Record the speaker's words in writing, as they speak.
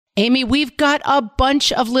Amy, we've got a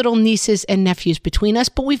bunch of little nieces and nephews between us,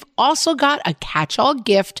 but we've also got a catch-all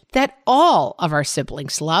gift that all of our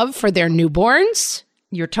siblings love for their newborns.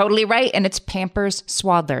 You're totally right, and it's Pampers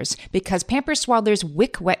Swaddlers, because Pampers Swaddlers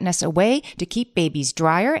wick wetness away to keep babies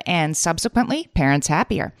drier and subsequently parents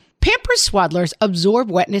happier. Pampers Swaddlers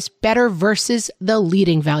absorb wetness better versus the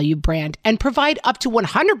leading value brand and provide up to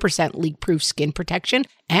 100% leak-proof skin protection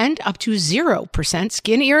and up to 0%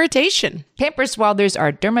 skin irritation. Pampers Swaddlers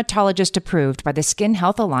are dermatologist approved by the Skin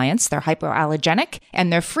Health Alliance. They're hypoallergenic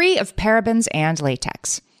and they're free of parabens and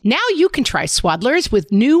latex. Now you can try Swaddlers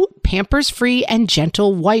with new Pampers-free and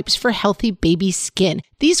gentle wipes for healthy baby skin.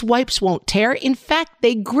 These wipes won't tear. In fact,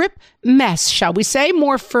 they grip mess, shall we say,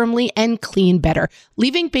 more firmly and clean better,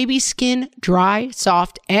 leaving baby skin dry,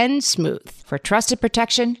 soft, and smooth. For trusted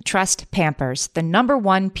protection, trust Pampers, the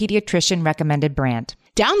 #1 pediatrician recommended brand.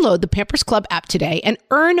 Download the Pampers Club app today and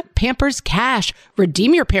earn Pampers Cash.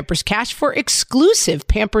 Redeem your Pampers Cash for exclusive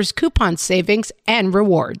Pampers coupon savings and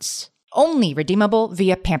rewards. Only redeemable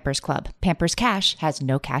via Pampers Club. Pampers Cash has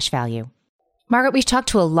no cash value. Margaret, we've talked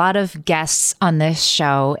to a lot of guests on this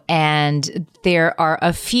show, and there are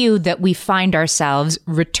a few that we find ourselves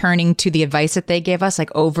returning to the advice that they gave us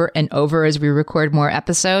like over and over as we record more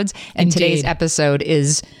episodes. And Indeed. Today's episode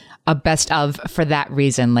is a best of for that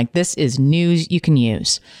reason. Like, this is news you can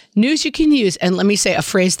use. News you can use. And let me say a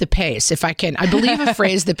phrase that pays, if I can. I believe a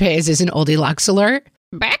phrase that pays is an oldie locks alert.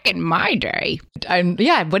 Back in my day.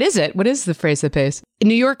 What is it? What is the phrase that pays?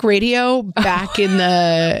 New York radio back in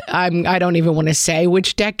the, I don't even want to say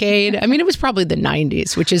which decade. I mean, it was probably the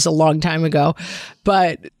 90s, which is a long time ago.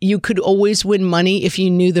 But you could always win money if you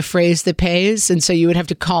knew the phrase that pays. And so you would have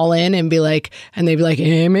to call in and be like, and they'd be like,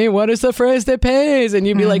 Amy, what is the phrase that pays? And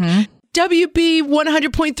you'd be like, WB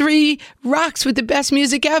 100.3 rocks with the best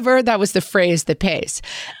music ever. That was the phrase that pays.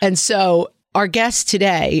 And so our guest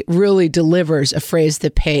today really delivers a phrase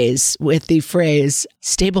that pays with the phrase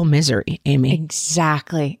stable misery, Amy.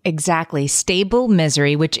 Exactly. Stable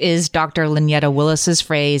misery, which is Dr. Lynetta Willis's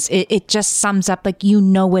phrase. It just sums up, like, you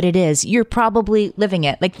know what it is. You're probably living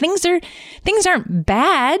it. Like, things aren't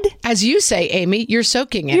bad. As you say, Amy, you're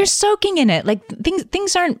soaking in it. You're soaking in it. Like,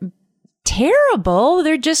 things aren't terrible.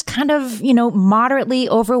 They're just kind of, moderately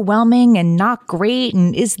overwhelming and not great.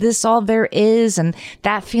 And is this all there is? And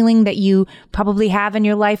that feeling that you probably have in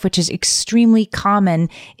your life, which is extremely common,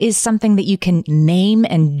 is something that you can name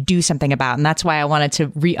and do something about. And that's why I wanted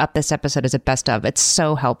to re-up this episode as a best of. It's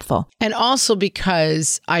so helpful. And also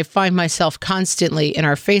because I find myself constantly in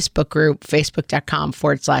our Facebook group,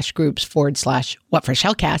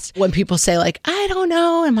 facebook.com/groups/WhatFreshHellcast, when people say like, I don't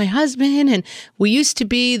know, and my husband, and we used to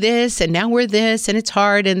be this, and now we're this, and it's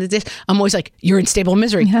hard, and this. I'm always like, you're in stable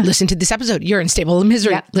misery. Yeah. Listen to this episode. You're in stable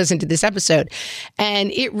misery. Yeah. Listen to this episode.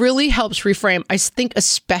 And it really helps reframe, I think,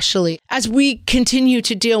 especially as we continue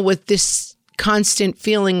to deal with this constant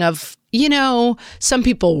feeling of, some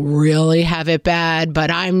people really have it bad,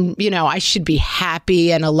 but I should be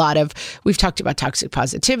happy. And we've talked about toxic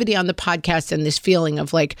positivity on the podcast and this feeling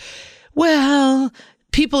of like, well,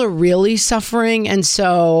 people are really suffering. And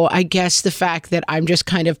so I guess the fact that I'm just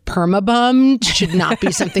kind of perma-bummed should not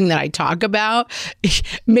be something that I talk about.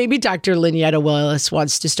 Maybe Dr. Lynetta Willis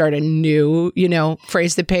wants to start a new,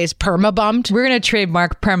 phrase that pays, perma-bummed. We're going to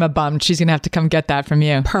trademark perma-bummed. She's going to have to come get that from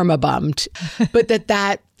you. Perma-bummed. But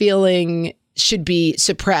that feeling should be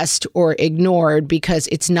suppressed or ignored because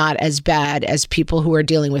it's not as bad as people who are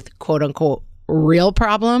dealing with quote unquote real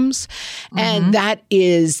problems. And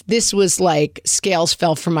this was like scales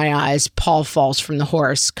fell from my eyes, Paul falls from the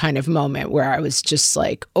horse kind of moment where I was just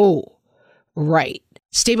like, oh, right.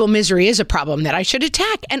 Stable misery is a problem that I should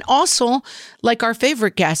attack. And also, like our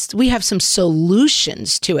favorite guest, we have some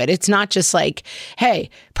solutions to it. It's not just like, hey,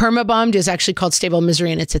 perma-bummed is actually called stable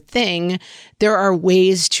misery and it's a thing. There are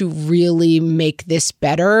ways to really make this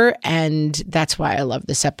better. And that's why I love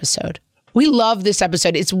this episode. We love this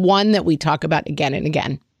episode. It's one that we talk about again and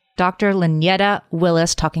again. Dr. Lynetta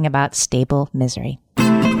Willis talking about stable misery.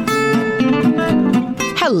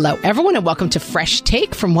 Hello, everyone, and welcome to Fresh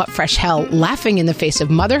Take from What Fresh Hell, laughing in the face of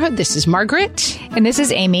motherhood. This is Margaret. And this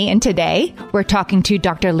is Amy. And today we're talking to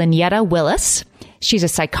Dr. Lynetta Willis. She's a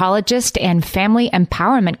psychologist and family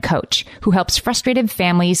empowerment coach who helps frustrated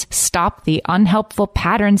families stop the unhelpful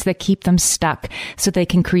patterns that keep them stuck so they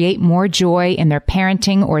can create more joy in their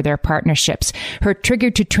parenting or their partnerships. Her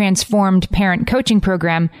Trigger to Transformed parent coaching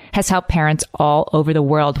program has helped parents all over the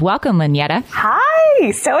world. Welcome, Lynetta.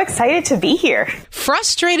 Hi, so excited to be here.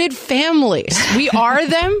 Frustrated families. We are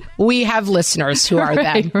them. We have listeners who are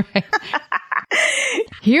them. Right.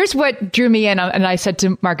 Here's what drew me in, and I said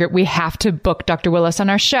to Margaret, we have to book Dr. Willis on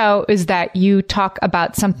our show, is that you talk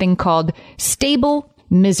about something called stable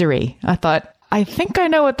misery. I thought, I think I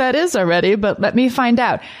know what that is already, but let me find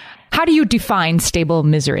out. How do you define stable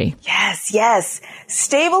misery? Yes.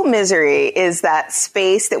 Stable misery is that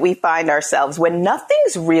space that we find ourselves when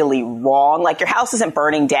nothing's really wrong, like your house isn't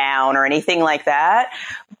burning down or anything like that,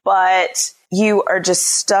 but you are just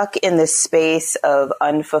stuck in this space of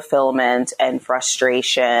unfulfillment and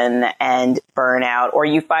frustration and burnout, or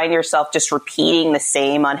you find yourself just repeating the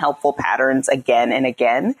same unhelpful patterns again and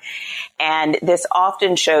again. And this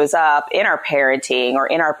often shows up in our parenting or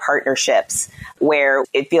in our partnerships where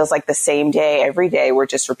it feels like the same day, every day, we're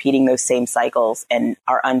just repeating those same cycles and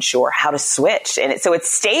are unsure how to switch. And so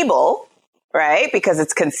it's stable, right? Because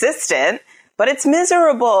it's consistent, but it's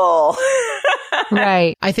miserable.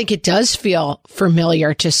 Right. I think it does feel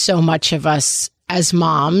familiar to so much of us as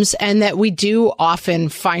moms, and that we do often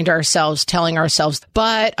find ourselves telling ourselves,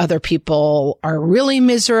 but other people are really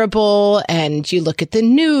miserable. And you look at the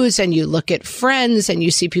news and you look at friends and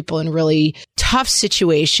you see people in really tough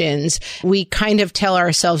situations. We kind of tell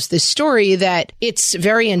ourselves this story that it's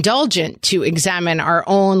very indulgent to examine our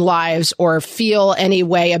own lives or feel any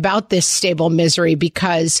way about this stable misery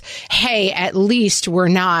because, hey, at least we're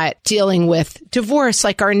not dealing with divorce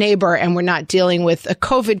like our neighbor, and we're not dealing with a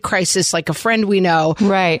COVID crisis like a friend we know.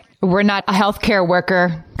 Right. We're not a healthcare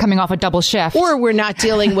worker coming off a double shift. Or we're not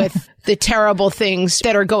dealing with the terrible things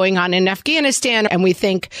that are going on in Afghanistan. And we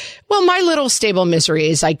think, well, my little stable misery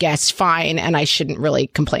is, I guess, fine, and I shouldn't really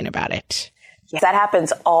complain about it. Yes, that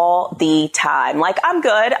happens all the time. Like, I'm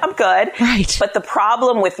good. Right. But the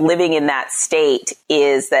problem with living in that state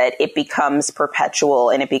is that it becomes perpetual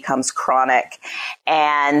and it becomes chronic.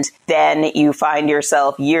 And then you find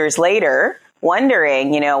yourself years later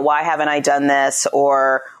wondering, why haven't I done this?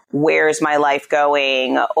 Or where's my life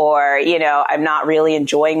going? Or, I'm not really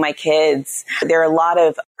enjoying my kids. There are a lot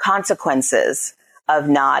of consequences of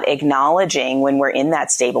not acknowledging when we're in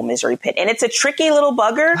that stable misery pit. And it's a tricky little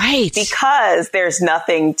bugger, right? Because there's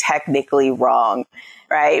nothing technically wrong,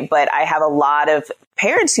 right? But I have a lot of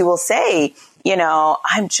parents who will say,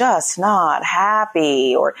 I'm just not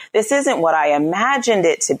happy, or this isn't what I imagined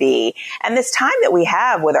it to be. And this time that we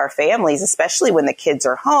have with our families, especially when the kids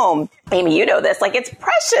are home, Amy, you know this, like, it's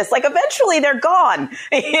precious. Like, eventually they're gone,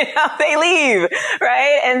 they leave,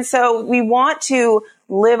 right? And so we want to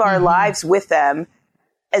live our lives with them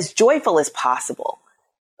as joyful as possible,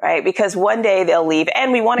 right? Because one day they'll leave,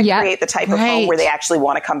 and we want to create the type of home where they actually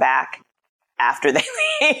want to come back after they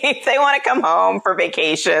leave. They want to come home for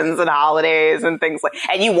vacations and holidays and things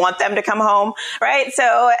and you want them to come home, right?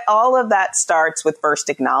 So all of that starts with first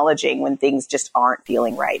acknowledging when things just aren't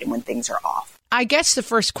feeling right and when things are off. I guess the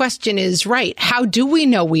first question is, right, how do we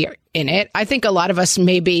know we are in it? I think a lot of us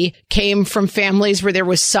maybe came from families where there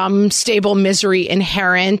was some stable misery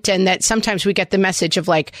inherent, and that sometimes we get the message of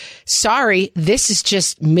like, sorry, this is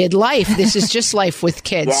just midlife. This is just life with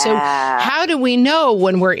kids. Yeah. So how do we know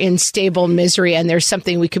when we're in stable misery and there's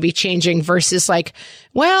something we could be changing versus like,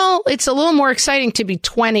 well, it's a little more exciting to be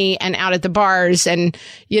 20 and out at the bars and,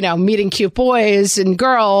 meeting cute boys and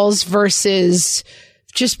girls versus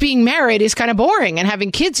just being married is kind of boring and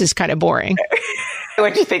having kids is kind of boring.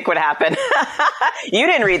 What do you think would happen? You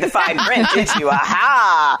didn't read the fine print, did you?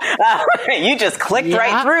 Aha! You just clicked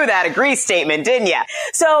right through that agree statement, didn't you?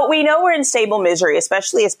 So we know we're in stable misery,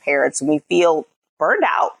 especially as parents, and we feel burned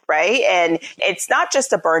out, right? And it's not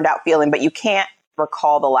just a burned out feeling, but you can't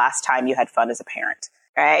recall the last time you had fun as a parent.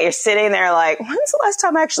 Right? You're sitting there like, when's the last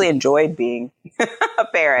time I actually enjoyed being a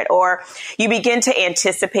parent? Or you begin to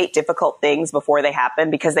anticipate difficult things before they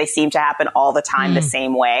happen because they seem to happen all the time the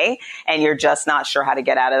same way. And you're just not sure how to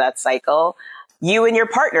get out of that cycle. You and your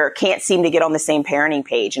partner can't seem to get on the same parenting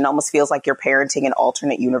page, and almost feels like you're parenting in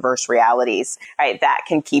alternate universe realities, right? That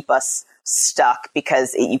can keep us stuck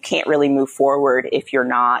because you can't really move forward if you're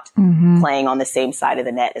not playing on the same side of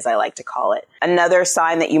the net, as I like to call it. Another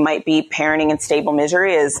sign that you might be parenting in stable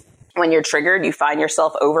misery is when you're triggered, you find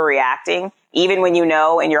yourself overreacting, even when you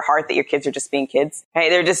know in your heart that your kids are just being kids. Hey,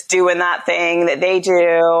 they're just doing that thing that they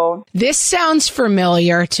do. This sounds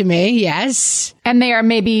familiar to me, yes. And they are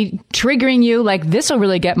maybe triggering you, like, this will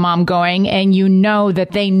really get mom going. And you know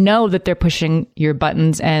that they know that they're pushing your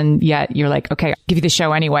buttons. And yet you're like, okay, I'll give you the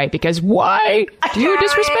show anyway, because why do you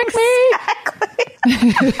disrespect me?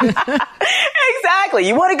 Exactly. exactly.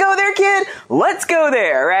 You want to go there, kid? Let's go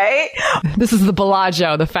there, right? This is the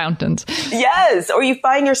Bellagio, the fountains. Yes. Or you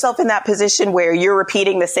find yourself in that position where you're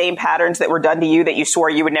repeating the same patterns that were done to you that you swore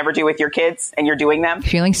you would never do with your kids, and you're doing them.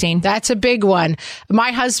 Feeling seen. That's a big one.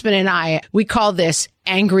 My husband and I, we call this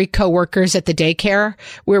angry coworkers at the daycare,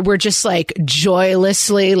 where we're just like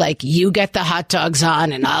joylessly like, you get the hot dogs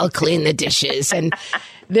on and I'll clean the dishes. And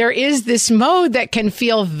there is this mode that can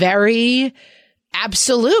feel very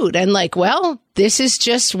absolute and like, well, this is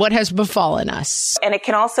just what has befallen us. And it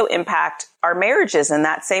can also impact our marriages in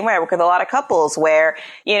that same way. I work with a lot of couples where,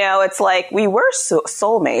 you know, it's like we were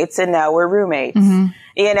soulmates and now we're roommates,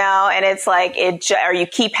 you know, and it's like, or you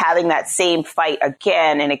keep having that same fight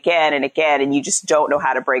again and again and again, and you just don't know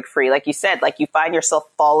how to break free. Like you said, like you find yourself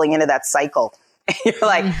falling into that cycle. You're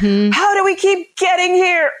like, how do we keep getting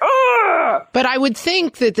here? Ugh! But I would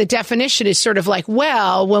think that the definition is sort of like,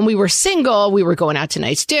 well, when we were single, we were going out to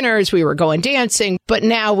nice dinners, we were going dancing, but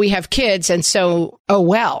now we have kids. And so, oh,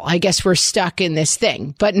 well, I guess we're stuck in this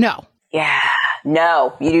thing. But no. Yeah,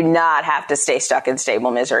 no, you do not have to stay stuck in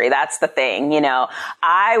stable misery. That's the thing. You know,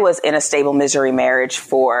 I was in a stable misery marriage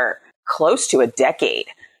for close to a decade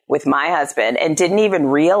with my husband and didn't even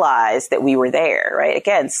realize that we were there, right?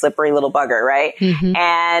 Again, slippery little bugger, right?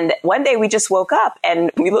 And one day we just woke up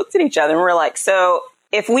and we looked at each other and we're like, so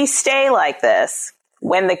if we stay like this,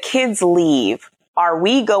 when the kids leave, are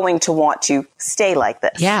we going to want to stay like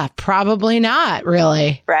this? Yeah, probably not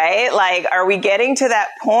really. Right? Like, are we getting to that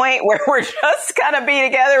point where we're just going to be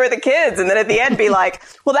together with the kids and then at the end be like,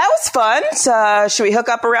 well, that was fun. So, should we hook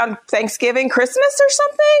up around Thanksgiving, Christmas or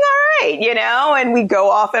something? All right. You know, and we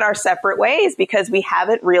go off in our separate ways because we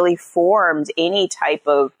haven't really formed any type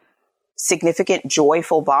of significant,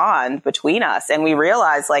 joyful bond between us. And we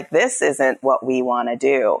realize like, this isn't what we want to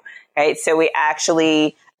do. Right? So we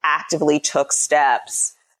actually actively took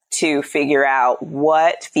steps to figure out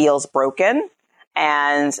what feels broken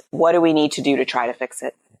and what do we need to do to try to fix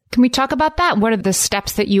it. Can we talk about that? What are the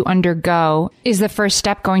steps that you undergo? Is the first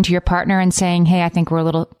step going to your partner and saying, hey, I think we're a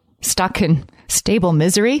little stuck in stable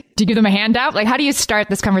misery? Do you give them a handout? Like, how do you start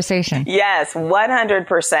this conversation? Yes,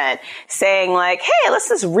 100%. Saying like, hey,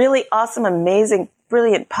 listen to this really awesome, amazing,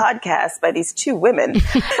 brilliant podcast by these two women.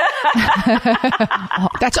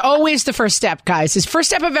 That's always the first step, guys. Is first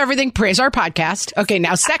step of everything, praise our podcast. Okay,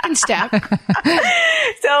 now second step.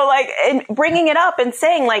 So like, and bringing it up and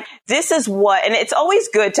saying like, this is what, and it's always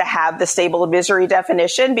good to have the stable misery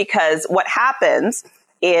definition because what happens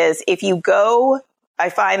is if you go, I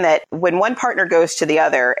find that when one partner goes to the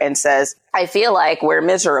other and says, I feel like we're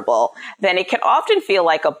miserable, then it can often feel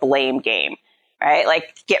like a blame game. Right?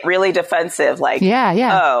 Like get really defensive, like,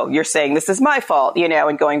 oh, you're saying this is my fault, you know,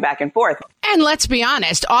 and going back and forth. And let's be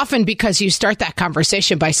honest, often because you start that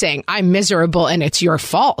conversation by saying, I'm miserable and it's your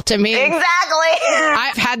fault. I mean, exactly.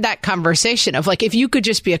 I've had that conversation of like, if you could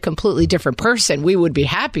just be a completely different person, we would be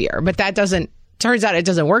happier. But that turns out it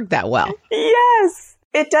doesn't work that well. Yes,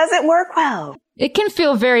 it doesn't work well. It can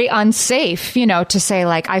feel very unsafe, you know, to say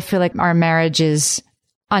like, I feel like our marriage is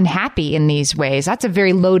unhappy in these ways. That's a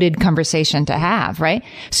very loaded conversation to have, right?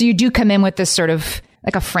 So you do come in with this sort of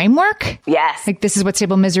like a framework? Yes. Like this is what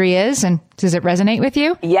stable misery is, and does it resonate with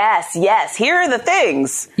you? Yes, yes. Here are the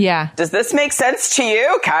things. Yeah. Does this make sense to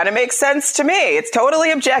you? Kind of makes sense to me. It's totally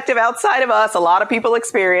objective outside of us. A lot of people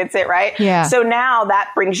experience it, right? Yeah. So now that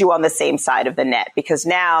brings you on the same side of the net, because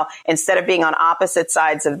now instead of being on opposite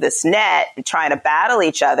sides of this net, trying to battle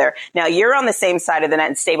each other, now you're on the same side of the net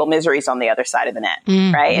and stable misery is on the other side of the net,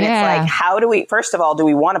 right? And it's like, how do we, first of all, do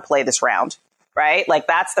we want to play this round? Right? Like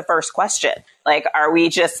that's the first question. Like, are we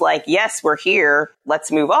just like, yes, we're here, let's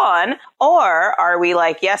move on? Or are we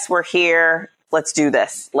like, yes, we're here, let's do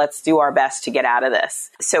this. Let's do our best to get out of this.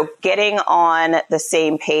 So getting on the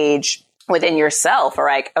same page within yourself, or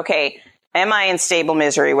like, okay, am I in stable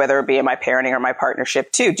misery, whether it be in my parenting or my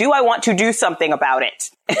partnership too? Do I want to do something about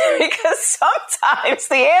it? Because sometimes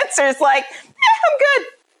the answer is like, I'm good.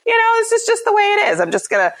 You know, this is just the way it is. I'm just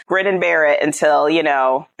going to grin and bear it until, you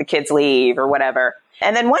know, the kids leave or whatever.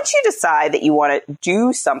 And then once you decide that you want to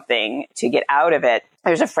do something to get out of it,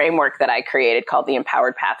 there's a framework that I created called the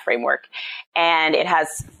Empowered Path Framework. And it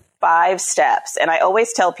has 5 steps. And I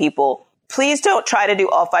always tell people, please don't try to do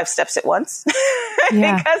all 5 steps at once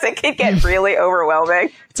because it can get really overwhelming.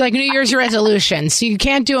 It's like New Year's resolutions. You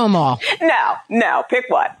can't do them all. No, pick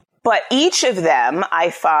one. But each of them,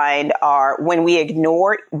 I find, are when we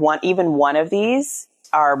ignore even one of these,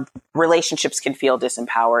 our relationships can feel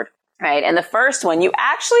disempowered, right? And the first one, you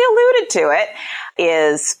actually alluded to it,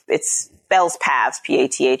 it spells paths,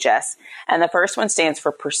 P-A-T-H-S. And the first one stands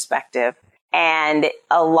for perspective. And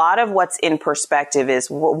a lot of what's in perspective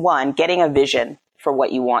is, one, getting a vision for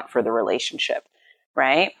what you want for the relationship,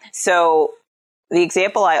 right? So the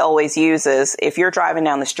example I always use is if you're driving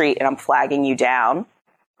down the street and I'm flagging you down,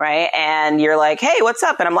 right? And you're like, hey, what's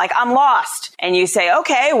up? And I'm like, I'm lost. And you say,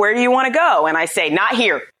 okay, where do you want to go? And I say, not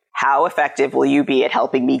here. How effective will you be at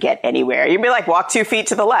helping me get anywhere? You'd be like, walk 2 feet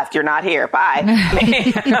to the left. You're not here. Bye.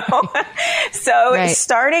 You know? So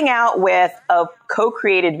starting out with a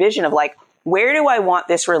co-created vision of like, where do I want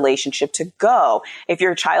this relationship to go? If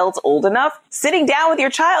your child's old enough, sitting down with your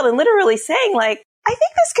child and literally saying like, I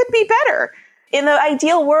think this could be better. In the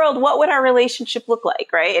ideal world, what would our relationship look like,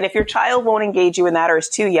 right? And if your child won't engage you in that or is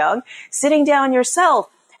too young, sitting down yourself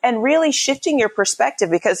and really shifting your perspective,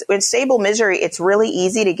 because in stable misery, it's really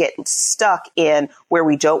easy to get stuck in where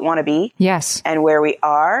we don't want to be. Yes. And where we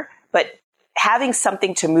are. But having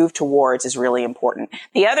something to move towards is really important.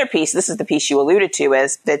 The other piece, this is the piece you alluded to,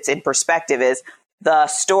 is that's in perspective, is the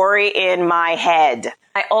story in my head.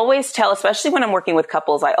 I always tell, especially when I'm working with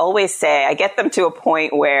couples, I always say, I get them to a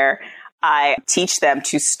point where I teach them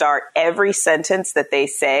to start every sentence that they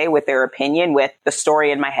say with their opinion with the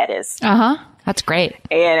story in my head is. That's great.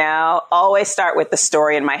 You know, always start with the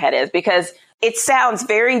story in my head is, because it sounds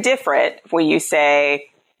very different when you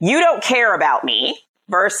say, you don't care about me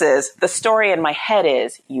versus the story in my head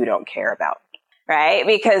is, you don't care about me, right?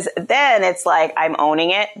 Because then it's like, I'm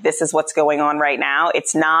owning it. This is what's going on right now.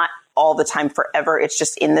 It's not all the time forever. It's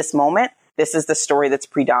just in this moment. This is the story that's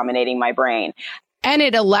predominating my brain. And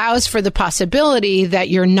it allows for the possibility that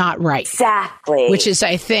you're not right. Exactly. Which is,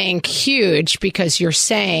 I think, huge, because you're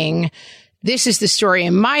saying, this is the story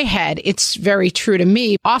in my head. It's very true to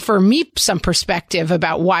me. Offer me some perspective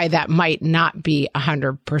about why that might not be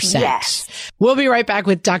 100%. Yes. We'll be right back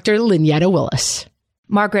with Dr. Lynetta Willis.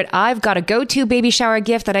 Margaret, I've got a go-to baby shower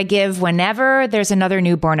gift that I give whenever there's another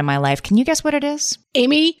newborn in my life. Can you guess what it is?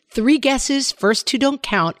 Amy, 3 guesses. First 2 don't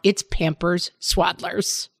count. It's Pampers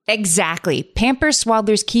Swaddlers. Exactly. Pampers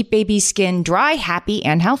Swaddlers keep baby's skin dry, happy,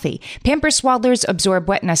 and healthy. Pampers Swaddlers absorb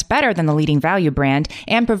wetness better than the leading value brand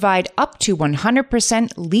and provide up to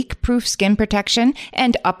 100% leak-proof skin protection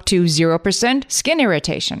and up to 0% skin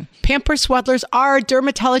irritation. Pampers Swaddlers are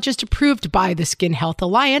dermatologist approved by the Skin Health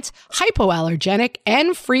Alliance, hypoallergenic,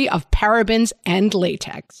 and free of parabens and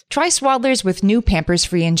latex. Try Swaddlers with new Pampers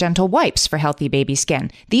Free and Gentle wipes for healthy baby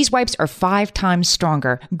skin. These wipes are 5 times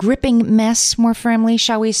stronger, gripping mess more firmly,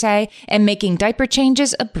 shall we say, and making diaper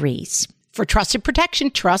changes a breeze. For trusted protection,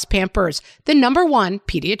 trust Pampers, the #1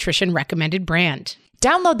 pediatrician recommended brand.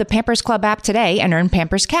 Download the Pampers Club app today and earn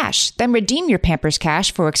Pampers Cash. Then redeem your Pampers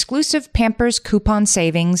Cash for exclusive Pampers coupon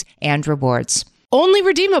savings and rewards. Only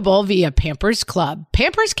redeemable via Pampers Club.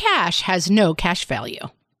 Pampers Cash has no cash value.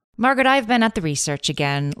 Margaret, I've been at the research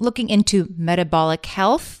again, looking into metabolic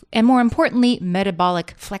health and, more importantly,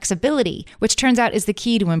 metabolic flexibility, which turns out is the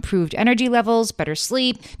key to improved energy levels, better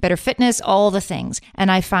sleep, better fitness, all the things.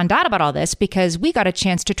 And I found out about all this because we got a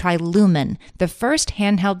chance to try Lumen, the first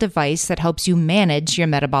handheld device that helps you manage your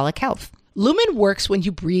metabolic health. Lumen works when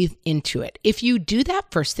you breathe into it. If you do that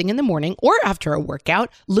first thing in the morning or after a workout,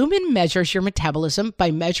 Lumen measures your metabolism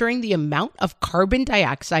by measuring the amount of carbon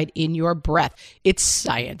dioxide in your breath. It's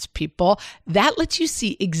science, people. That lets you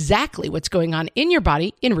see exactly what's going on in your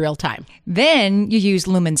body in real time. Then you use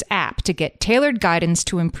Lumen's app to get tailored guidance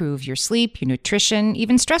to improve your sleep, your nutrition,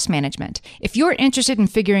 even stress management. If you're interested in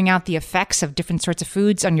figuring out the effects of different sorts of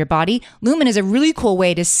foods on your body, Lumen is a really cool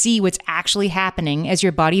way to see what's actually happening as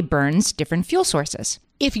your body burns different fuel sources.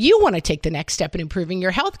 If you want to take the next step in improving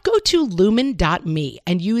your health, go to lumen.me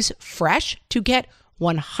and use FRESH to get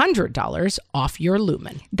 $100 off your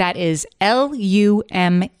Lumen. That is LUMEN.ME.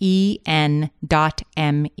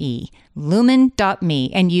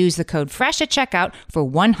 Lumen.me, and use the code FRESH at checkout for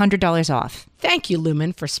 $100 off. Thank you,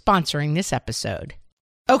 Lumen, for sponsoring this episode.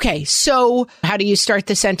 Okay, so how do you start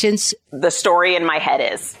the sentence? The story in my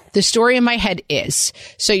head is. The story in my head is.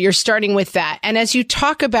 So you're starting with that. And as you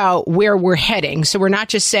talk about where we're heading, so we're not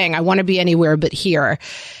just saying, I want to be anywhere but here.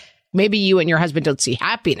 Maybe you and your husband don't see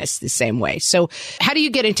happiness the same way. So how do you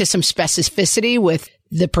get into some specificity with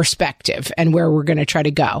the perspective and where we're going to try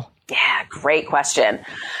to go? Yeah, great question.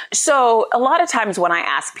 So a lot of times when I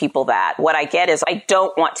ask people that, what I get is, I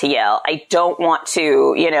don't want to yell. I don't want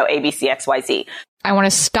to, ABC, XYZ. I want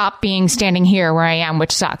to stop being standing here where I am,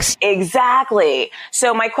 which sucks. Exactly.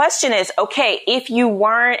 So my question is, okay, if you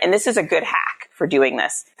weren't, and this is a good hack for doing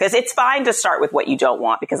this, because it's fine to start with what you don't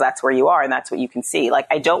want, because that's where you are and that's what you can see. Like,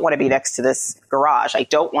 I don't want to be next to this garage. I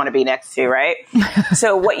don't want to be next to, right?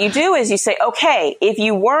 So what you do is you say, okay, if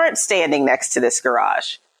you weren't standing next to this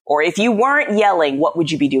garage, or if you weren't yelling, what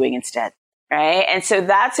would you be doing instead? Right? And so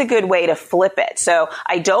that's a good way to flip it. So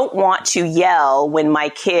I don't want to yell when my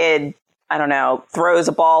kid I don't know, throws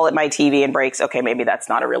a ball at my TV and breaks. Okay, maybe that's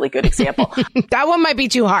not a really good example. That one might be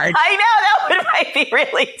too hard. I know, that one might be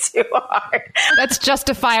really too hard. That's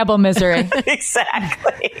justifiable misery.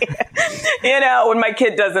 Exactly. When my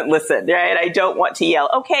kid doesn't listen, right? I don't want to yell.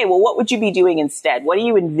 Okay, well, what would you be doing instead? What do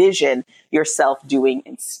you envision yourself doing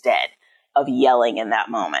instead of yelling in that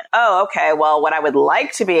moment? Oh, okay. Well, what I would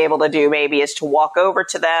like to be able to do maybe is to walk over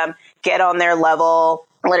to them, get on their level,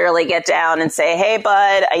 literally get down and say, hey,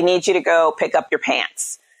 bud, I need you to go pick up your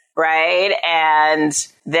pants, right? And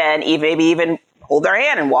then maybe even hold their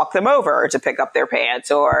hand and walk them over to pick up their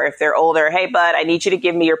pants. Or if they're older, hey, bud, I need you to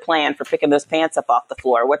give me your plan for picking those pants up off the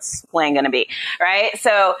floor. What's the plan going to be, right?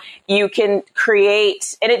 So you can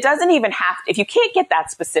create, and it doesn't even have to, if you can't get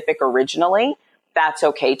that specific originally, that's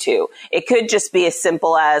okay too. It could just be as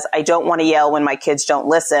simple as, I don't want to yell when my kids don't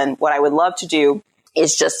listen. What I would love to do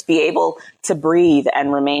is just be able to breathe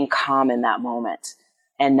and remain calm in that moment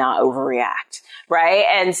and not overreact, right?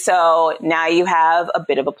 And so now you have a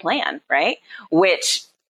bit of a plan, right? Which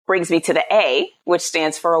brings me to the A, which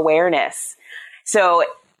stands for awareness. So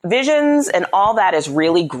visions and all that is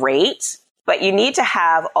really great, but you need to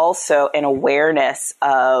have also an awareness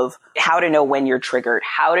of how to know when you're triggered,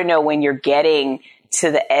 how to know when you're getting to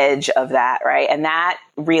the edge of that, right? And that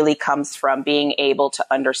really comes from being able to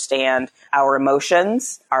understand our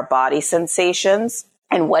emotions, our body sensations,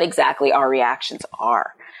 and what exactly our reactions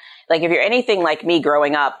are. Like if you're anything like me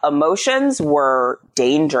growing up, emotions were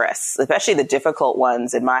dangerous, especially the difficult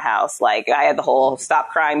ones in my house. Like I had the whole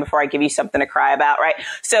stop crying before I give you something to cry about, right?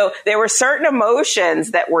 So there were certain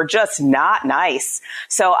emotions that were just not nice.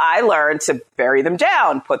 So I learned to bury them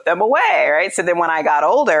down, put them away, right? So then when I got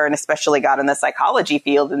older and especially got in the psychology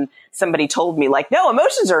field and somebody told me like, no,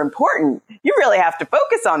 emotions are important. You really have to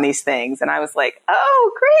focus on these things. And I was like,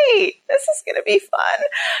 oh, great. This is going to be fun.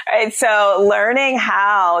 Right. So learning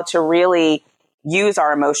how to really use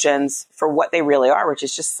our emotions for what they really are, which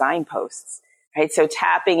is just signposts. Right. So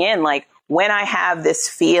tapping in, like when I have this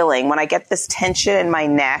feeling, when I get this tension in my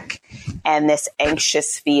neck and this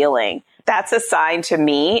anxious feeling, that's a sign to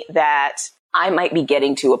me that I might be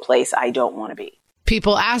getting to a place I don't want to be.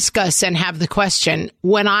 People ask us and have the question,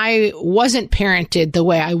 when I wasn't parented the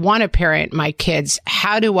way I want to parent my kids,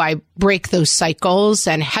 how do I break those cycles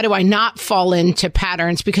and how do I not fall into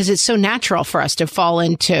patterns? Because it's so natural for us to fall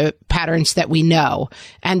into patterns that we know.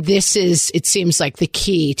 And this is, it seems like the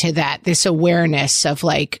key to that, this awareness of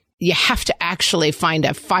like, you have to actually find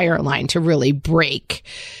a fire line to really break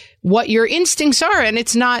what your instincts are. And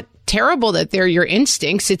it's not terrible that they're your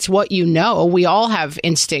instincts. It's what you know. We all have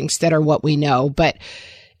instincts that are what we know, but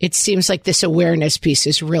it seems like this awareness piece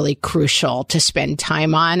is really crucial to spend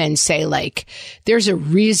time on and say like, there's a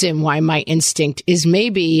reason why my instinct is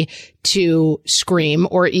maybe to scream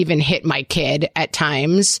or even hit my kid at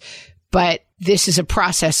times, but this is a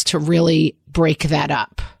process to really break that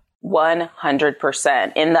up.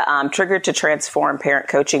 100%. In the Trigger to Transform parent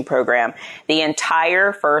coaching program, the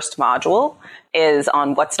entire first module is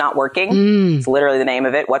on what's not working. It's literally the name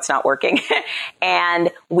of it, what's not working.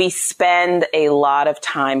 And we spend a lot of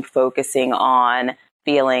time focusing on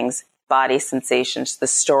feelings, body sensations, the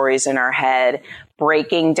stories in our head,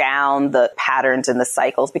 breaking down the patterns and the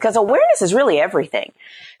cycles, because awareness is really everything,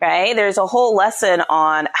 right? There's a whole lesson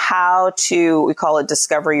on how to, we call it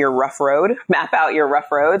discover your rough road, map out your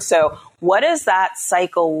rough road. So what does that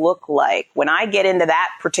cycle look like when I get into that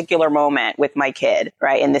particular moment with my kid,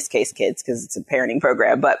 right? In this case, kids, because it's a parenting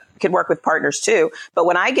program, but could work with partners too. But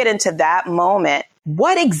when I get into that moment,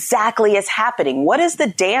 what exactly is happening? What is the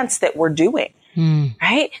dance that we're doing?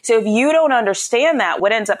 Right? So if you don't understand that,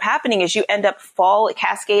 what ends up happening is you end up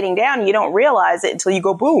cascading down. You don't realize it until you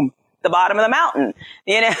go boom, the bottom of the mountain,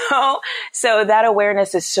 you know? So that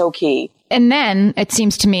awareness is so key. And then it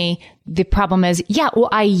seems to me the problem is,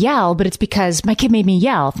 I yell, but it's because my kid made me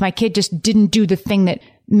yell. If my kid just didn't do the thing that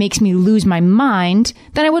makes me lose my mind,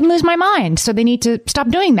 then I wouldn't lose my mind. So they need to stop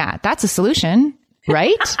doing that. That's a solution.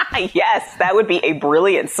 Right? Yes, that would be a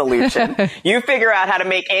brilliant solution. You figure out how to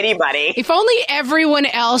make anybody. If only everyone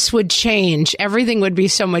else would change, everything would be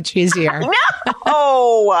so much easier.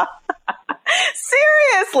 No!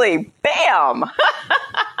 Seriously, bam!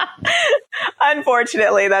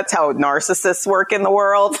 Unfortunately, that's how narcissists work in the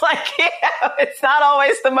world. Like, it's not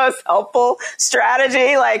always the most helpful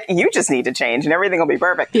strategy. Like, you just need to change and everything will be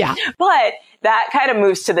perfect. Yeah. But that kind of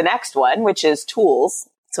moves to the next one, which is tools.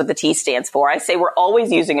 That's what the T stands for. I say we're always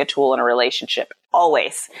using a tool in a relationship.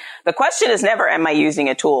 Always. The question is never, am I using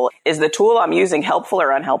a tool? Is the tool I'm using helpful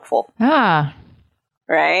or unhelpful? Ah.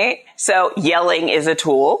 Right? So yelling is a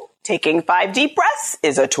tool. Taking 5 deep breaths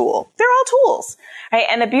is a tool. They're all tools, right?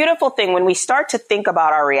 And the beautiful thing, when we start to think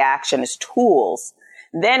about our reaction as tools,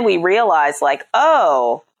 then we realize like,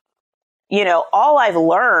 oh, all I've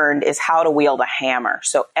learned is how to wield a hammer.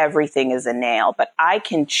 So everything is a nail, but I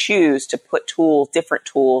can choose to put different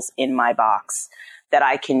tools in my box that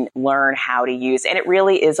I can learn how to use. And it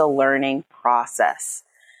really is a learning process,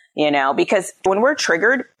 because when we're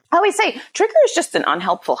triggered, I always say trigger is just an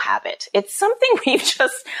unhelpful habit. It's something we've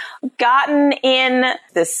just gotten in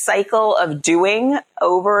this cycle of doing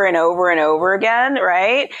over and over and over again,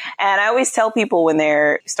 right? And I always tell people when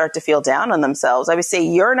they start to feel down on themselves, I always say,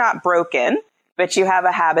 you're not broken, but you have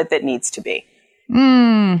a habit that needs to be.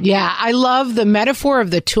 Yeah, I love the metaphor of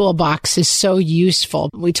the toolbox is so useful.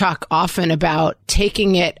 We talk often about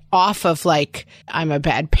taking it off of like, I'm a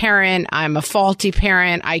bad parent, I'm a faulty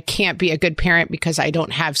parent, I can't be a good parent because I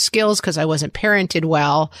don't have skills because I wasn't parented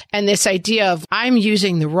well. And this idea of I'm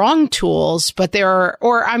using the wrong tools,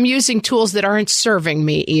 or I'm using tools that aren't serving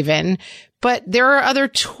me even. But there are other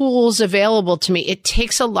tools available to me. It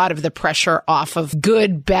takes a lot of the pressure off of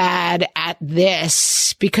good, bad at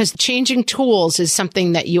this, because changing tools is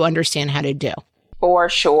something that you understand how to do. For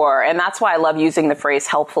sure. And that's why I love using the phrase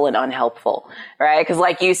helpful and unhelpful, right? Because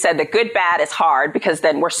like you said, the good, bad is hard because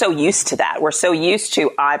then we're so used to that. We're so used to,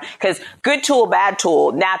 because good tool, bad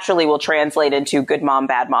tool naturally will translate into good mom,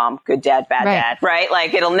 good dad, bad dad, right?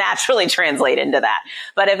 Like it'll naturally translate into that.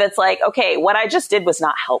 But if it's like, okay, what I just did was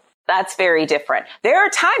not helpful. That's very different. There are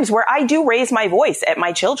times where I do raise my voice at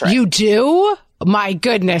my children. You do? My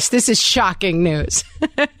goodness, this is shocking news.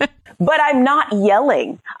 But I'm not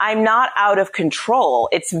yelling. I'm not out of control.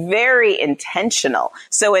 It's very intentional.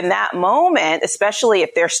 So in that moment, especially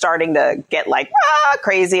if they're starting to get like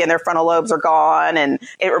crazy and their frontal lobes are gone. And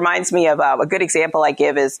it reminds me of a good example I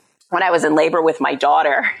give is when I was in labor with my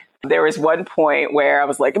daughter. There was one point where I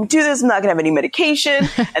was like, I'm doing this, I'm not going to have any medication.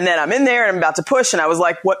 And then I'm in there and I'm about to push. And I was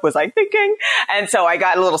like, what was I thinking? And so I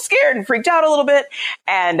got a little scared and freaked out a little bit.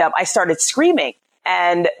 And I started screaming.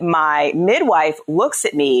 And my midwife looks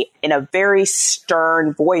at me in a very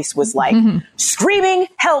stern voice, was like, screaming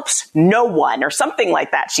helps no one, or something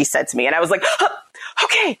like that, she said to me. And I was like,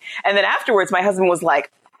 okay. And then afterwards, my husband was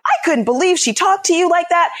like, I couldn't believe she talked to you like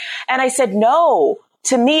that. And I said, no.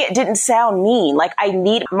 To me, it didn't sound mean. Like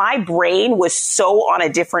my brain was so on a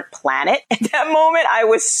different planet at that moment. I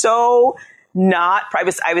was so I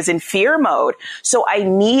was in fear mode. So I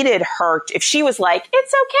needed her. If she was like,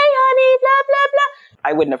 it's okay, honey, blah, blah, blah,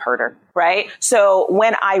 I wouldn't have heard her. Right. So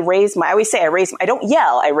when I don't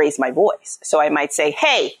yell, I raise my voice. So I might say,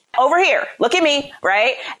 hey, over here, look at me.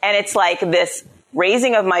 Right. And it's like this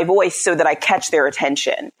raising of my voice so that I catch their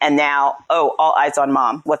attention. And now, all eyes on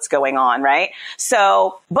mom. What's going on? Right.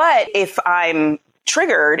 So, but if I'm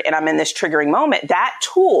triggered and I'm in this triggering moment, that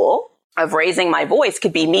tool of raising my voice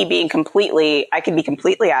could be me being completely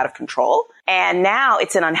out of control. And now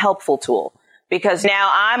it's an unhelpful tool because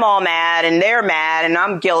now I'm all mad and they're mad and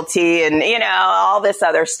I'm guilty and, all this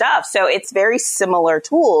other stuff. So it's very similar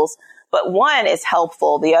tools. But one is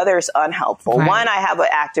helpful, the other is unhelpful. Right. One, I have an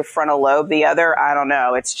active frontal lobe. The other, I don't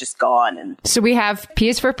know. It's just gone. So we have P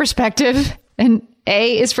is for perspective, and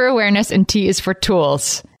A is for awareness, and T is for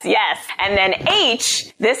tools. Yes. And then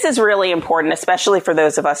H, this is really important, especially for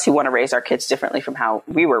those of us who want to raise our kids differently from how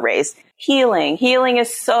we were raised. Healing. Healing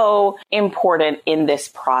is so important in this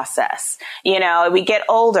process. We get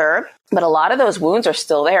older, but a lot of those wounds are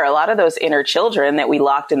still there. A lot of those inner children that we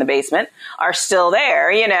locked in the basement are still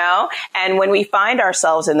there, And when we find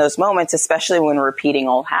ourselves in those moments, especially when we're repeating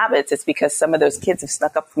old habits, it's because some of those kids have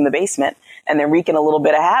snuck up from the basement and they're wreaking a little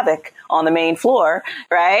bit of havoc on the main floor,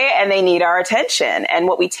 right? And they need our attention. And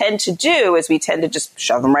what we tend to do is we tend to just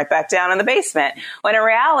shove them right back down in the basement. When in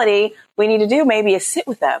reality, we need to do maybe is sit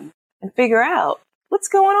with them and figure out what's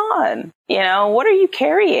going on. What are you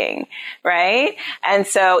carrying? Right. And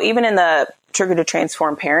so even in the Trigger to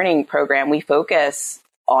Transform Parenting program, we focus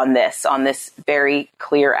on this very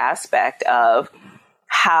clear aspect of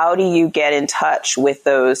how do you get in touch with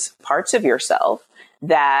those parts of yourself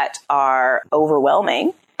that are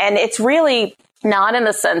overwhelming. And it's really not in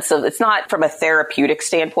the sense of, it's not from a therapeutic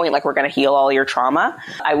standpoint, like we're going to heal all your trauma.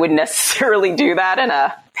 I wouldn't necessarily do that in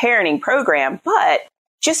a parenting program, but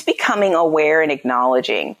just becoming aware and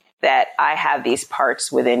acknowledging that I have these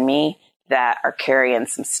parts within me that are carrying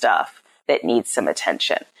some stuff that needs some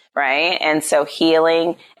attention, right? And so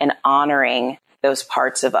healing and honoring those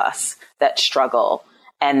parts of us that struggle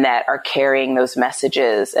and that are carrying those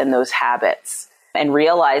messages and those habits and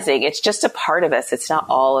realizing it's just a part of us. It's not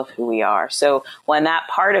all of who we are. So when that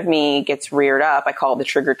part of me gets reared up, I call it the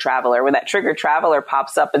trigger traveler. When that trigger traveler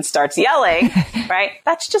pops up and starts yelling, right?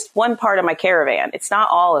 That's just one part of my caravan. It's not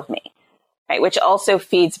all of me, right? Which also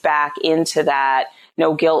feeds back into that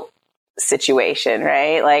no guilt situation,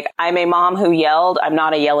 right? Like, I'm a mom who yelled. I'm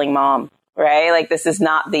not a yelling mom, right? Like, this is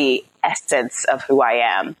not the essence of who I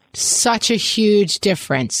am. Such a huge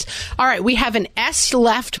difference. All right, we have an S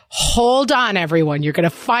left. Hold on, everyone. You're going to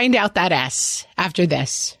find out that S after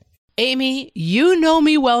this. Amy, you know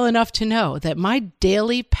me well enough to know that my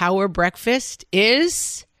daily power breakfast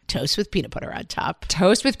is toast with peanut butter on top.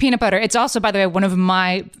 Toast with peanut butter. It's also, by the way, one of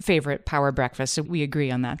my favorite power breakfasts. So we agree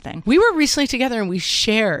on that thing. We were recently together and we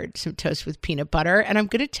shared some toast with peanut butter. And I'm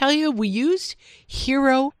going to tell you, we used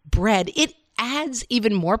Hero bread. It adds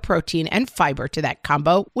even more protein and fiber to that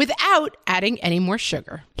combo without adding any more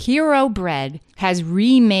sugar. Hero bread has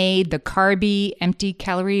remade the carby, empty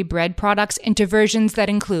calorie bread products into versions that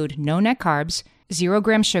include no net carbs, 0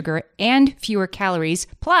 gram sugar, and fewer calories,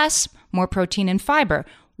 plus more protein and fiber,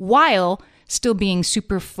 while still being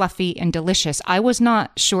super fluffy and delicious. I was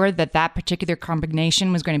not sure that that particular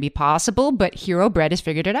combination was going to be possible, but Hero Bread has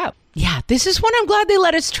figured it out. Yeah, this is one I'm glad they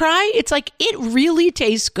let us try. It's like, it really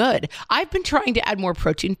tastes good. I've been trying to add more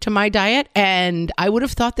protein to my diet, and I would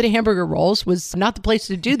have thought that a hamburger rolls was not the place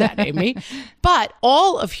to do that, Amy. But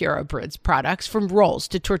all of Hero Bread's products, from rolls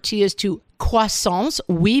to tortillas to croissants,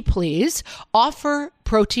 we please, offer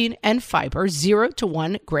protein and fiber, 0 to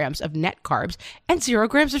 1 grams of net carbs, and 0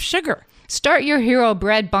 grams of sugar. Start your Hero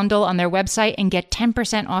Bread bundle on their website and get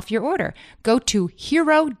 10% off your order. Go to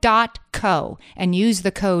hero.co and use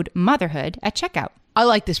the code motherhood at checkout. I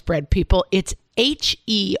like this bread, people. It's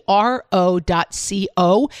HERO.co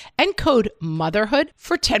and code motherhood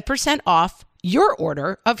for 10% off your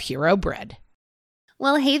order of Hero Bread.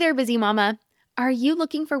 Well, hey there, busy mama. Are you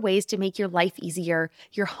looking for ways to make your life easier,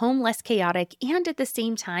 your home less chaotic, and at the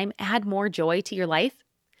same time add more joy to your life?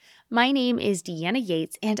 My name is Deanna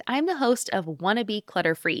Yates, and I'm the host of Wanna Be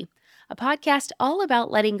Clutter-Free, a podcast all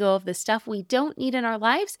about letting go of the stuff we don't need in our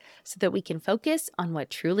lives so that we can focus on what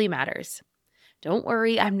truly matters. Don't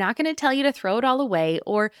worry, I'm not going to tell you to throw it all away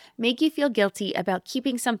or make you feel guilty about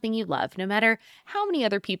keeping something you love, no matter how many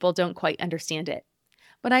other people don't quite understand it.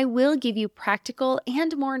 But I will give you practical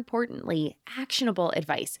and, more importantly, actionable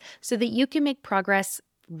advice so that you can make progress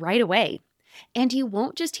right away. And you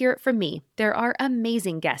won't just hear it from me. There are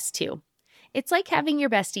amazing guests too. It's like having your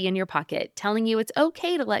bestie in your pocket telling you it's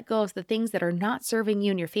okay to let go of the things that are not serving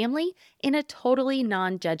you and your family in a totally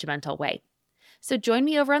non-judgmental way. So join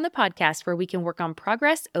me over on the podcast where we can work on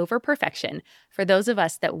progress over perfection for those of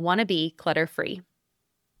us that want to be clutter-free.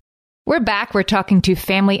 We're back. We're talking to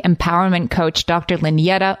family empowerment coach, Dr.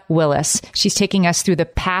 Lynetta Willis. She's taking us through the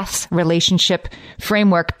PATH relationship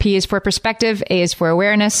framework. P is for perspective, A is for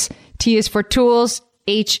awareness, T is for tools,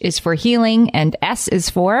 H is for healing, and S is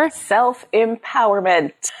for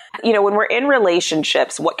self-empowerment. You know, when we're in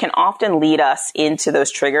relationships, what can often lead us into those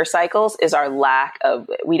trigger cycles is our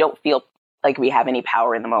we don't feel like we have any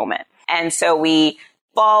power in the moment. And so we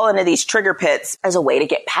fall into these trigger pits as a way to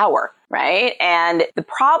get power, right? And the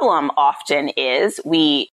problem often is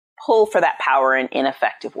we pull for that power in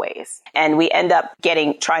ineffective ways. And we end up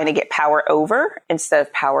trying to get power over instead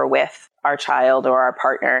of power with our child or our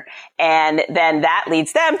partner. And then that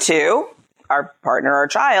leads them to our partner or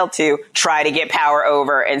child to try to get power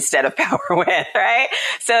over instead of power with, right?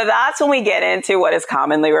 So that's when we get into what is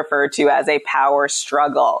commonly referred to as a power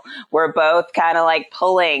struggle. We're both kind of like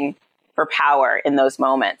pulling for power in those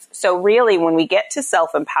moments. So really, when we get to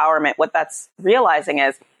self-empowerment, what that's realizing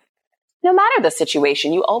is no matter the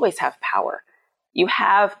situation, you always have power. You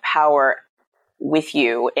have power with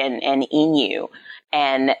you and in you.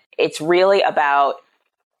 And it's really about,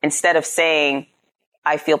 instead of saying,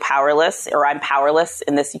 I feel powerless or I'm powerless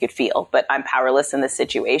in this, you could feel, but I'm powerless in this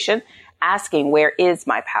situation, asking, where is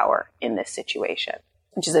my power in this situation?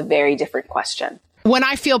 Which is a very different question. When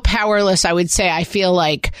I feel powerless, I would say I feel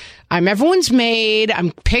like I'm everyone's maid.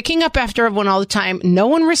 I'm picking up after everyone all the time. No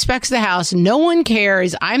one respects the house. No one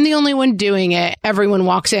cares. I'm the only one doing it. Everyone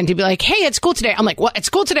walks in to be like, hey, it's school today. I'm like, what? It's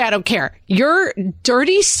school today. I don't care. Your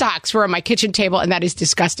dirty socks were on my kitchen table, and that is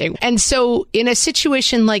disgusting. And so in a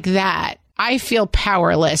situation like that, I feel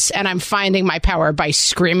powerless, and I'm finding my power by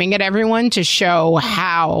screaming at everyone to show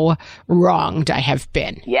how wronged I have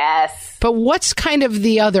been. Yes. But what's kind of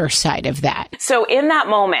the other side of that? So in that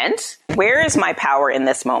moment, where is my power in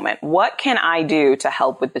this moment? What can I do to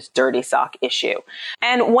help with this dirty sock issue?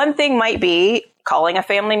 And one thing might be calling a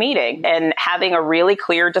family meeting and having a really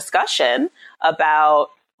clear discussion about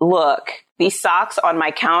look, these socks on my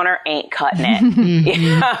counter ain't cutting it,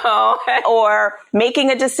 you know, or making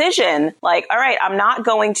a decision like, all right, I'm not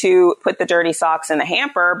going to put the dirty socks in the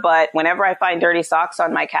hamper, but whenever I find dirty socks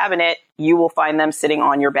on my cabinet, you will find them sitting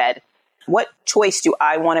on your bed. What choice do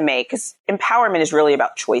I want to make? Because empowerment is really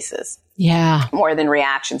about choices. Yeah. More than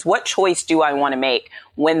reactions. What choice do I want to make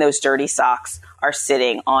when those dirty socks are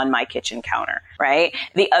sitting on my kitchen counter, right?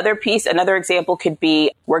 The other piece, another example could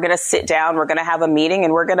be, we're going to sit down, we're going to have a meeting,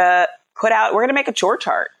 and we're going to make a chore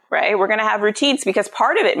chart, right? We're going to have routines, because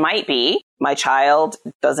part of it might be my child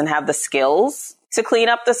doesn't have the skills to clean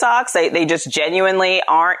up the socks. They just genuinely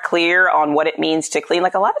aren't clear on what it means to clean.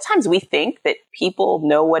 Like, a lot of times we think that people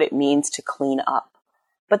know what it means to clean up,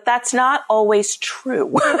 but that's not always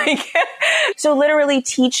true. So literally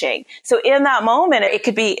teaching. So in that moment, it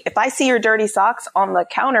could be, if I see your dirty socks on the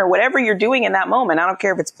counter, whatever you're doing in that moment, I don't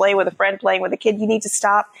care if it's playing with a friend, playing with a kid, you need to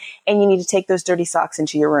stop and you need to take those dirty socks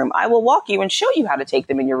into your room. I will walk you and show you how to take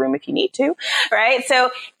them in your room if you need to, right?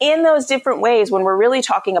 So in those different ways, when we're really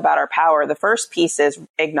talking about our power, the first piece is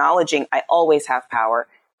acknowledging I always have power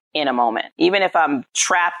in a moment. Even if I'm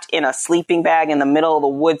trapped in a sleeping bag in the middle of the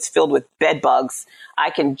woods filled with bed bugs, I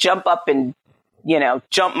can jump up and,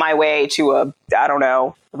 jump my way to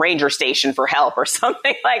ranger station for help or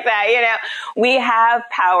something like that. We have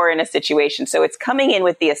power in a situation. So it's coming in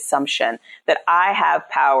with the assumption that I have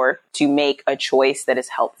power to make a choice that is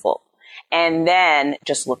helpful. And then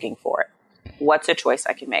just looking for it. What's a choice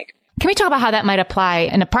I can make? Can we talk about how that might apply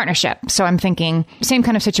in a partnership? So I'm thinking same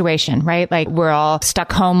kind of situation, right? Like, we're all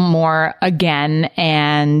stuck home more again.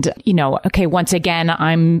 And, okay, once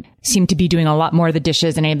again, seem to be doing a lot more of the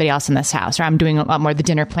dishes than anybody else in this house, or I'm doing a lot more of the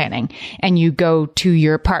dinner planning. And you go to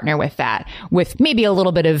your partner with that, with maybe a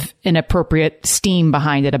little bit of inappropriate steam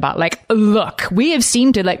behind it about like, look, we have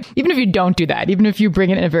seemed to, like, even if you don't do that, even if you bring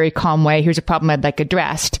it in a very calm way, here's a problem I'd like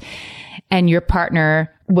addressed. And your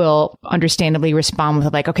partner will understandably respond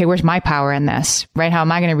with like, okay, where's my power in this, right? How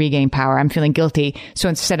am I going to regain power? I'm feeling guilty. So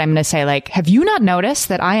instead, I'm going to say like, have you not noticed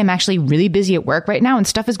that I am actually really busy at work right now and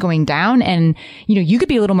stuff is going down? And, you could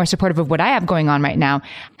be a little more supportive of what I have going on right now.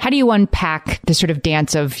 How do you unpack the sort of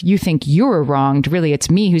dance of you think you were wronged? Really, it's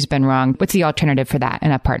me who's been wronged. What's the alternative for that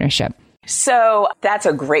in a partnership? So that's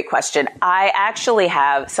a great question. I actually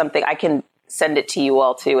have something, I can send it to you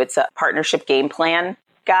all too. It's a partnership game plan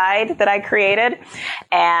guide that I created.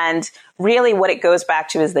 And really what it goes back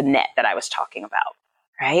to is the net that I was talking about,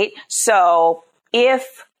 right? So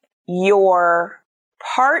if your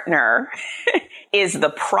partner is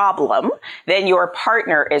the problem, then your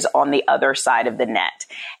partner is on the other side of the net.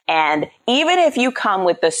 And even if you come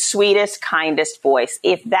with the sweetest, kindest voice,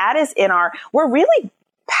 if that is we're really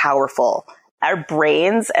powerful. Our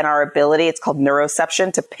brains and our ability, it's called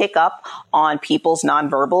neuroception, to pick up on people's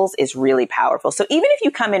nonverbals is really powerful. So even if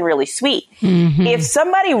you come in really sweet, if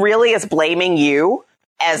somebody really is blaming you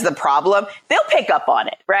as the problem, they'll pick up on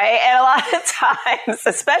it, right? And a lot of times,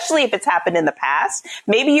 especially if it's happened in the past,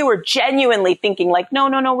 maybe you were genuinely thinking like, no,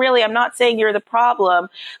 really, I'm not saying you're the problem.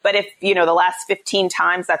 But if, the last 15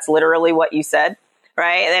 times, that's literally what you said,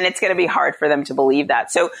 right? Then it's going to be hard for them to believe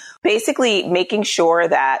that. So basically making sure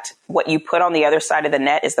that what you put on the other side of the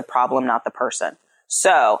net is the problem, not the person.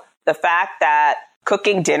 So the fact that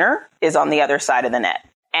cooking dinner is on the other side of the net.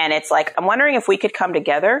 And it's like, I'm wondering if we could come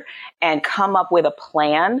together and come up with a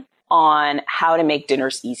plan on how to make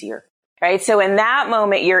dinners easier, right? So in that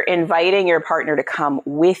moment, you're inviting your partner to come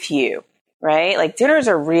with you, right? Like, dinners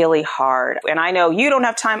are really hard. And I know you don't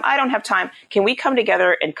have time. I don't have time. Can we come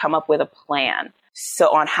together and come up with a plan?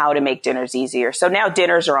 So on how to make dinners easier. So now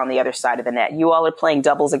dinners are on the other side of the net. You all are playing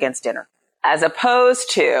doubles against dinner, as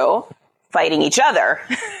opposed to fighting each other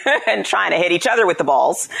and trying to hit each other with the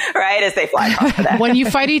balls, right, as they fly across the net. When you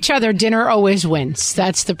fight each other, dinner always wins.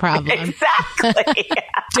 That's the problem. Exactly. Yeah.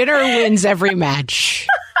 Dinner wins every match.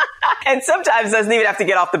 And sometimes doesn't even have to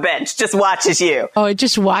get off the bench, just watches you. Oh, it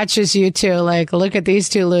just watches you too. Like, look at these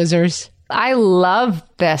two losers. I love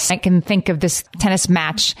this. I can think of this tennis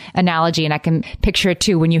match analogy, and I can picture it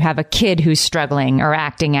too when you have a kid who's struggling or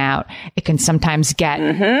acting out. It can sometimes get,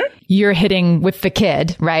 you're hitting with the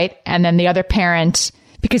kid, right? And then the other parent,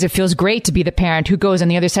 because it feels great to be the parent who goes on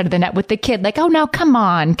the other side of the net with the kid, like, oh, now come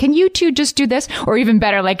on, can you two just do this? Or even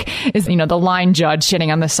better, like, is, the line judge sitting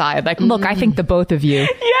on the side, like, look, I think the both of you.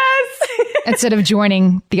 Yes. Instead of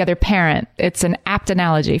joining the other parent. It's an apt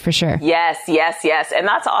analogy for sure. Yes. And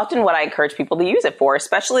that's often what I encourage people to use it for,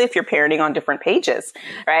 especially if you're parenting on different pages,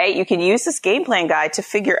 right? You can use this game plan guide to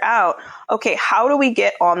figure out, okay, how do we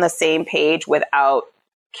get on the same page without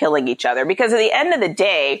killing each other. Because at the end of the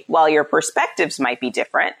day, while your perspectives might be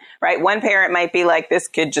different, right? One parent might be like, this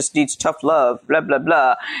kid just needs tough love, blah, blah,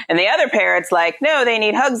 blah. And the other parent's like, no, they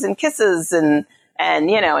need hugs and kisses and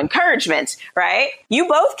encouragement, right? You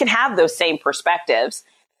both can have those same perspectives.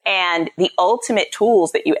 And the ultimate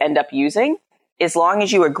tools that you end up using, as long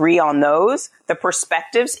as you agree on those, the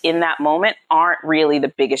perspectives in that moment aren't really the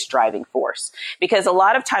biggest driving force. Because a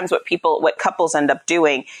lot of times what couples end up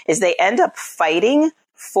doing is they end up fighting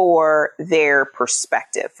for their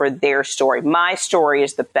perspective, for their story. My story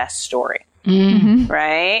is the best story. Mm-hmm.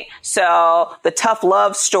 Right? So the tough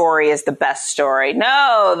love story is the best story.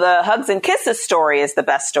 No, the hugs and kisses story is the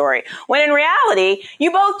best story. When in reality,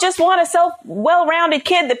 you both just want a well-rounded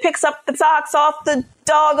kid that picks up the socks off the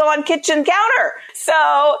doggone kitchen counter. So,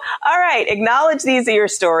 all right, acknowledge these are your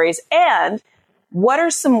stories. And what are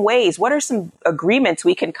some agreements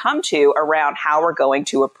we can come to around how we're going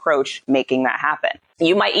to approach making that happen?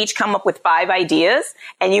 You might each come up with 5 ideas,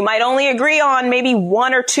 and you might only agree on maybe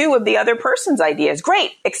 1 or 2 of the other person's ideas.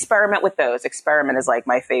 Great. Experiment with those. Experiment is like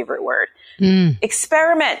my favorite word.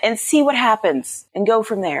 Experiment and see what happens and go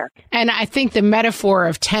from there. And I think the metaphor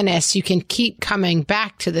of tennis, you can keep coming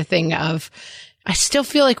back to the thing of, I still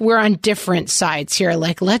feel like we're on different sides here.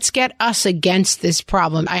 Like, let's get us against this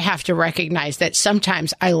problem. I have to recognize that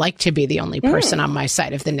sometimes I like to be the only person on my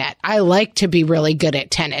side of the net. I like to be really good at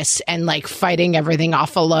tennis and like fighting everything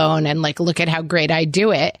off alone and like, look at how great I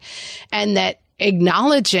do it. And that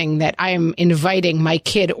acknowledging that I am inviting my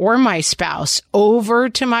kid or my spouse over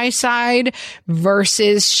to my side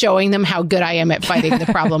versus showing them how good I am at fighting the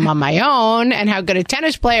problem on my own and how good a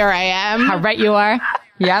tennis player I am. How right you are.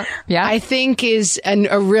 Yep. Yeah. I think is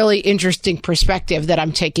a really interesting perspective that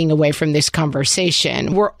I'm taking away from this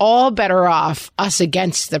conversation. We're all better off us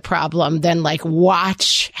against the problem than like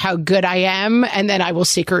watch how good I am. And then I will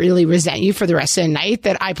secretly resent you for the rest of the night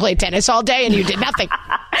that I played tennis all day and you did nothing.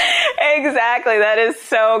 Exactly. That is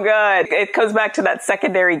so good. It goes back to that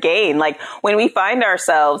secondary gain. Like when we find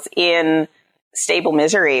ourselves in stable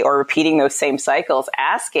misery or repeating those same cycles,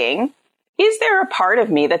 asking, is there a part of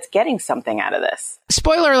me that's getting something out of this?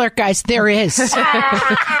 Spoiler alert, guys, there is.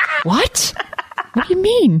 What? What do you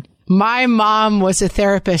mean? My mom was a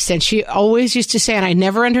therapist and she always used to say, and I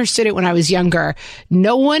never understood it when I was younger,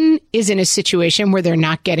 no one is in a situation where they're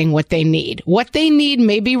not getting what they need. What they need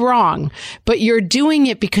may be wrong, but you're doing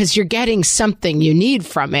it because you're getting something you need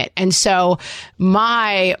from it. And so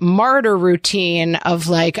my martyr routine of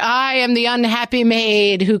like, I am the unhappy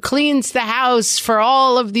maid who cleans the house for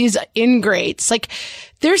all of these ingrates, like,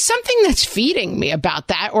 there's something that's feeding me about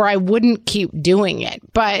that, or I wouldn't keep doing it.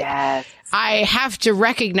 But yes. I have to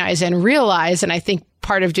recognize and realize, and I think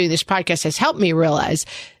part of doing this podcast has helped me realize,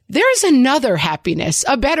 there's another happiness,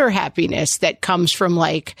 a better happiness that comes from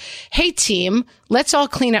like, hey, team, let's all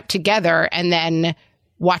clean up together and then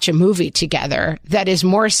watch a movie together that is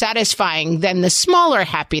more satisfying than the smaller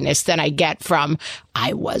happiness that I get from,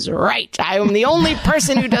 I was right. I am the only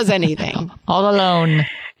person who does anything. All alone.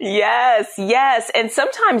 Yes, yes. And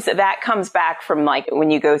sometimes that comes back from like when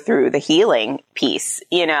you go through the healing piece,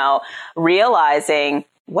 you know, realizing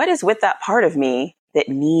what is with that part of me that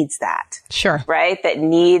needs that. Sure. Right? That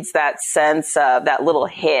needs that sense of that little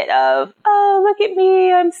hit of, oh, look at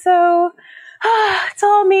me. I'm so, it's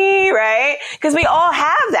all me, right? Because we all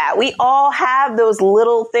have that. We all have those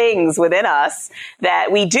little things within us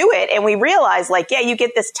that we do it and we realize like, yeah, you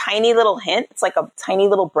get this tiny little hint. It's like a tiny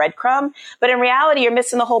little breadcrumb, but in reality, you're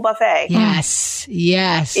missing the whole buffet. Yes.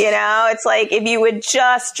 Yes. You know, it's like if you would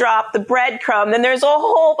just drop the breadcrumb, then there's a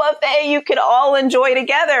whole buffet you could all enjoy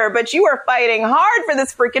together, but you are fighting hard for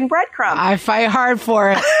this freaking breadcrumb. I fight hard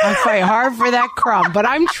for it. I fight hard for that crumb, but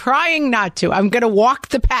I'm trying not to. I'm going to walk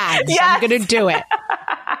the paths. Yes. I'm going to do it.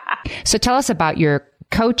 So tell us about your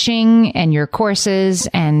coaching and your courses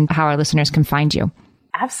and how our listeners can find you.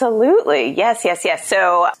 Absolutely. Yes, yes, yes.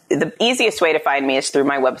 So the easiest way to find me is through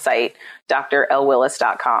my website,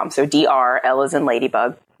 drlwillis.com. So L as in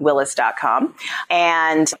ladybug, Willis.com.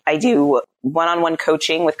 And I do one-on-one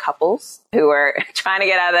coaching with couples who are trying to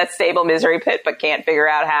get out of that stable misery pit, but can't figure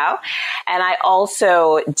out how. And I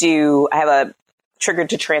also I have a Triggered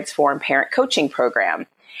to Transform parent coaching program.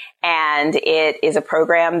 And it is a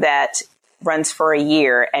program that runs for a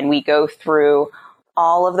year and we go through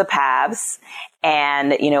all of the paths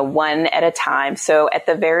and, you know, one at a time. So at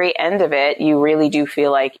the very end of it, you really do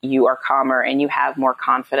feel like you are calmer and you have more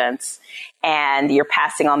confidence and you're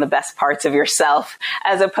passing on the best parts of yourself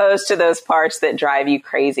as opposed to those parts that drive you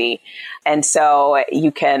crazy. And so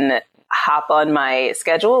you can hop on my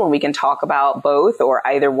schedule and we can talk about both or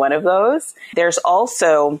either one of those. There's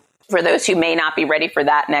also For those who may not be ready for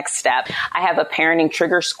that next step, I have a parenting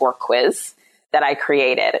trigger score quiz that I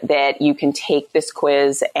created that you can take this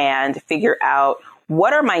quiz and figure out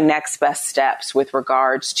what are my next best steps with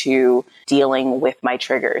regards to dealing with my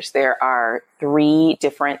triggers. There are 3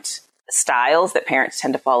 different styles that parents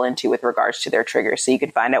tend to fall into with regards to their triggers. So you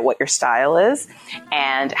can find out what your style is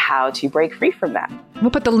and how to break free from that.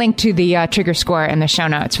 We'll put the link to the trigger score in the show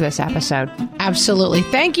notes for this episode. Absolutely.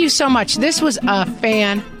 Thank you so much. This was a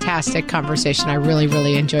fantastic conversation. I really,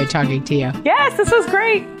 really enjoyed talking to you. Yes, this was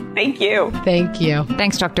great. Thank you. Thank you.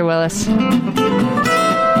 Thanks, Dr. Willis.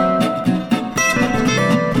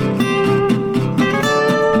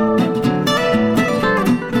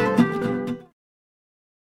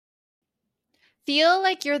 Feel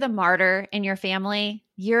like you're the martyr in your family?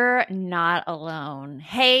 You're not alone.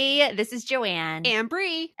 Hey, this is Joanne. And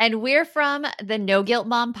Bree. And we're from the No Guilt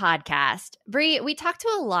Mom podcast. Bree, we talk to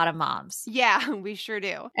a lot of moms. Yeah, we sure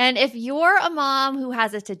do. And if you're a mom who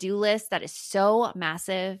has a to-do list that is so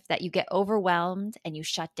massive that you get overwhelmed and you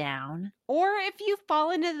shut down, or if you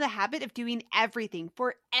fall into the habit of doing everything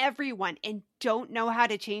for everyone and don't know how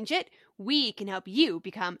to change it, we can help you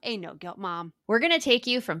become a no-guilt mom. we're going to take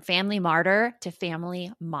you from family martyr to family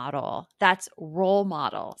model. That's role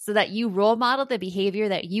model, so that you role model the behavior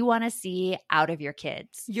that you want to see out of your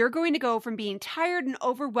kids. You're going to go from being tired and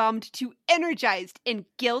overwhelmed to energized and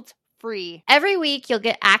guilt-free. Every week, you'll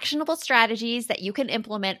get actionable strategies that you can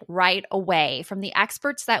implement right away from the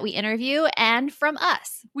experts that we interview and from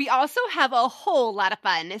us. We also have a whole lot of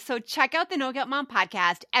fun, so check out the No Guilt Mom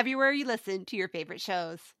podcast everywhere you listen to your favorite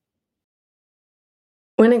shows.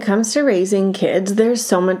 When it comes to raising kids, there's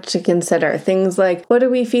so much to consider. Things like, what do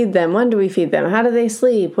we feed them? When do we feed them? How do they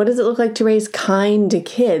sleep? What does it look like to raise kind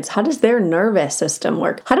kids? How does their nervous system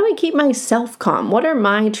work? How do I keep myself calm? What are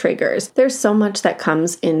my triggers? There's so much that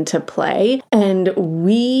comes into play, and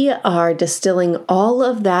we are distilling all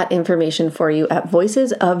of that information for you at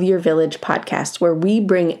Voices of Your Village podcast, where we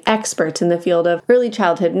bring experts in the field of early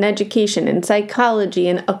childhood and education and psychology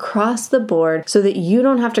and across the board so that you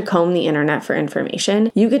don't have to comb the internet for information.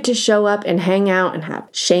 You get to show up and hang out and have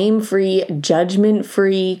shame-free,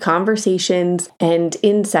 judgment-free conversations and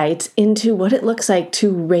insights into what it looks like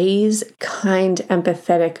to raise kind,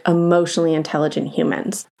 empathetic, emotionally intelligent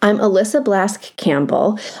humans. I'm Alyssa Blask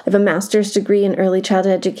Campbell. I have a master's degree in early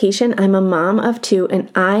childhood education. I'm a mom of 2,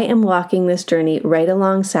 and I am walking this journey right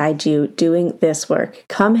alongside you doing this work.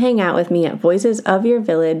 Come hang out with me at Voices of Your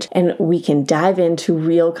Village, and we can dive into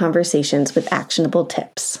real conversations with actionable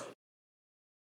tips.